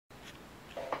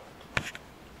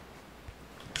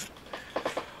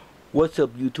What's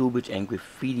up, YouTubers and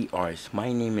graffiti artists?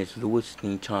 My name is Louis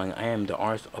Ning Chong. I am the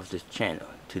artist of this channel.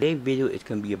 Today's video is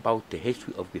going to be about the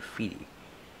history of graffiti.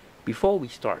 Before we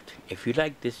start, if you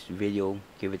like this video,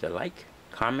 give it a like,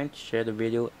 comment, share the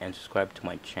video, and subscribe to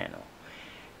my channel.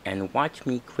 And watch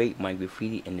me create my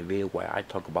graffiti in the video where I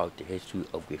talk about the history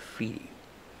of graffiti.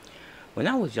 When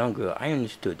I was younger, I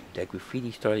understood that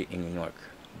graffiti started in New York.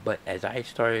 But as I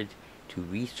started to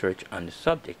research on the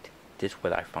subject, this is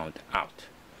what I found out.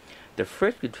 The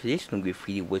first traditional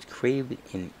graffiti was created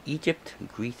in Egypt,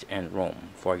 Greece, and Rome.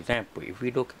 For example, if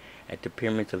we look at the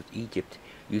pyramids of Egypt,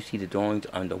 you see the drawings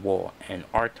on the wall and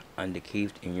art on the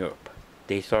caves in Europe.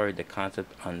 They started the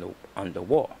concept on the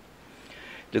wall.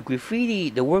 The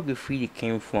word graffiti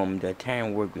came from the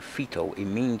Italian word graffito. It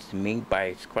means made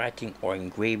by scratching or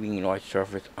engraving a large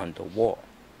surface on the wall.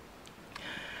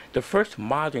 The first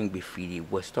modern graffiti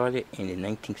was started in the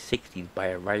 1960s by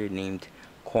a writer named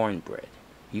Cornbread.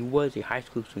 He was a high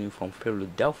school student from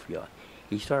Philadelphia.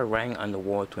 He started writing on the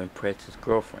wall to impress his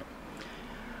girlfriend.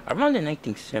 Around the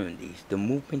 1970s, the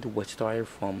movement was started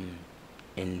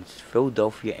in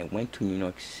Philadelphia and went to New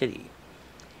York City.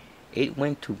 It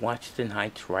went to Washington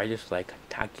Heights. Writers like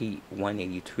Taki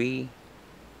 183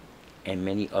 and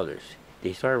many others.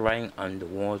 They started writing on the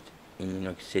walls in New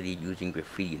York City using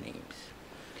graffiti names.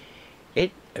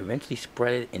 It eventually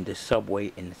spread in the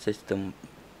subway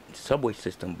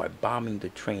system by bombing the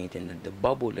trains, and the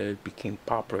bubble letters became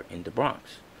popular in the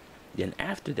Bronx. Then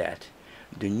after that,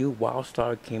 the new wild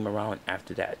style came around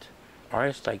after that.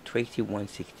 Artists like Tracy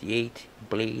 168,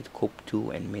 Blade, Cope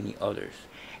 2, and many others.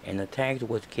 And the tags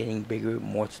was getting bigger,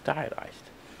 more stylized.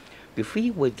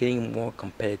 Graffiti was getting more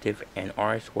competitive, and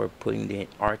artists were putting their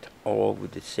art all over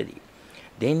the city.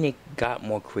 Then they got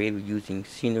more creative using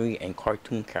scenery and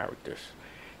cartoon characters.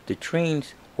 The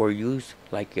trains were used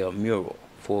like a mural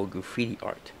for graffiti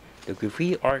art. The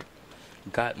graffiti art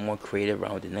got more creative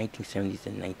around the 1970s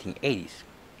and 1980s.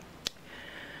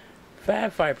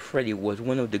 Fab Five Freddy was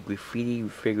one of the graffiti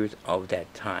figures of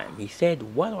that time. He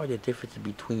said, "What are the differences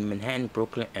between Manhattan,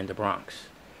 Brooklyn, and the Bronx?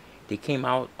 They come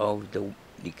out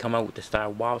with the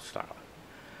style wild style."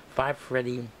 Five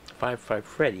Five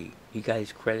Freddy, he got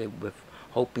his credit with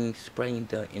helping spreading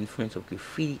the influence of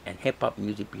graffiti and hip hop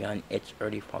music beyond its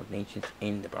early foundations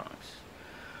in the Bronx.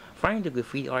 Finally, the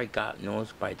graffiti art got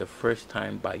noticed by the first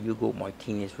time by Hugo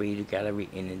Martinez Radio Gallery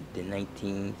in the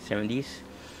 1970s.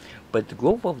 But the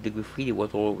growth of the graffiti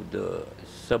was all over the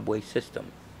subway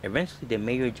system. Eventually, the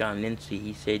mayor John Lindsay,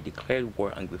 he said, declared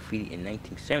war on graffiti in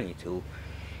 1972.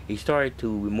 He started to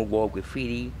remove all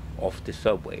graffiti off the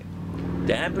subway.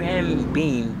 The Abraham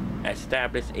Beam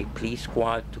established a police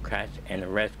squad to catch and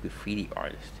arrest graffiti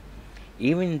artists.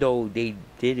 Even though they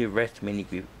did arrest many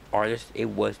artists, it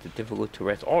was difficult to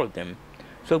arrest all of them,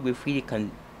 so graffiti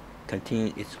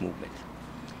continued its movement.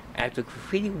 After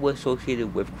graffiti was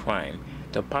associated with crime,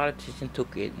 the politicians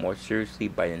took it more seriously.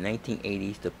 By the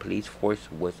 1980s, the police force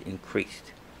was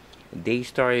increased. They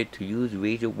started to use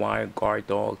razor wire guard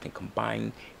dogs and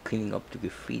combine cleaning up the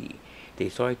graffiti. They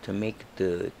started to make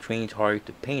the trains harder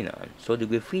to paint on, so the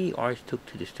graffiti artists took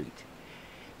to the street.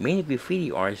 Many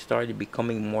graffiti artists started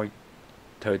becoming more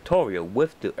territorial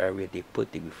with the area they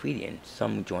put the graffiti in.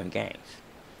 Some joined gangs.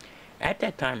 At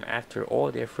that time, after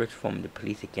all the efforts from the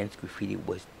police against graffiti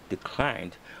was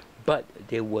declined, but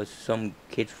there was some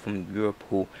kids from Europe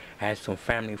who had some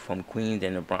family from Queens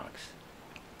and the Bronx.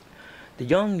 The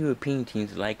young European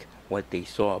teens liked what they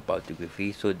saw about the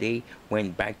graffiti, so they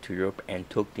went back to Europe and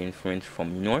took the influence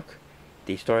from New York.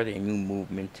 They started a new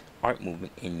art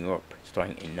movement in Europe,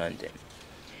 starting in London.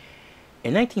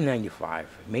 In 1995,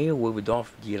 Mayor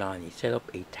Rudolph Giuliani set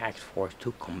up a task force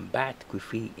to combat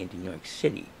graffiti in New York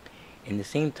City. In the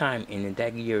same time, in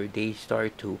that year, they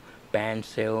started to ban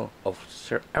sale of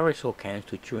aerosol cans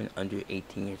to children under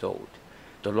 18 years old.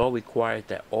 The law requires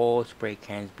that all spray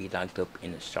cans be locked up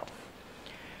in a shelf.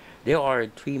 There are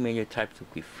three major types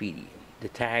of graffiti: the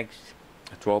tags,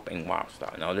 throw-up, and wild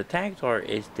style. Now, the tags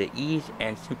is the ease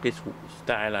and simplest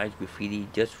stylized graffiti,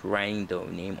 just writing the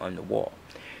name on the wall.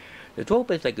 The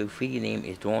throw-up is like a graffiti name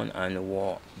is drawn on the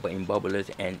wall but in bubblers,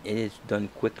 and it is done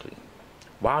quickly.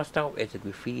 Wild style is a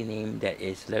graffiti name that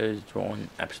is letters drawn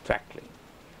abstractly.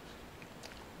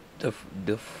 The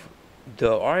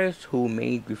artist who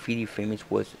made graffiti famous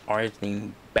was an artist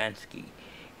named Banksy.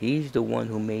 He's the one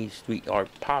who made street art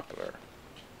popular.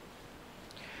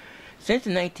 Since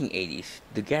the 1980s,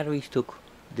 the galleries took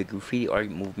the graffiti art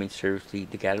movement seriously.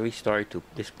 The galleries started to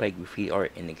display graffiti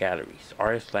art in the galleries.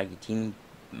 Artists like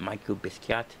Jean-Michel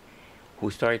Basquiat,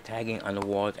 who started tagging on the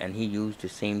walls, and he used the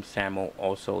name Samo,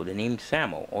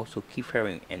 also Keith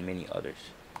Haring, and many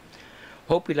others.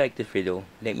 Hope you liked this video.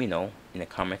 Let me know in the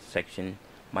comment section.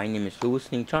 My name is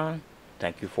Louis Ning Chong.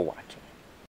 Thank you for watching.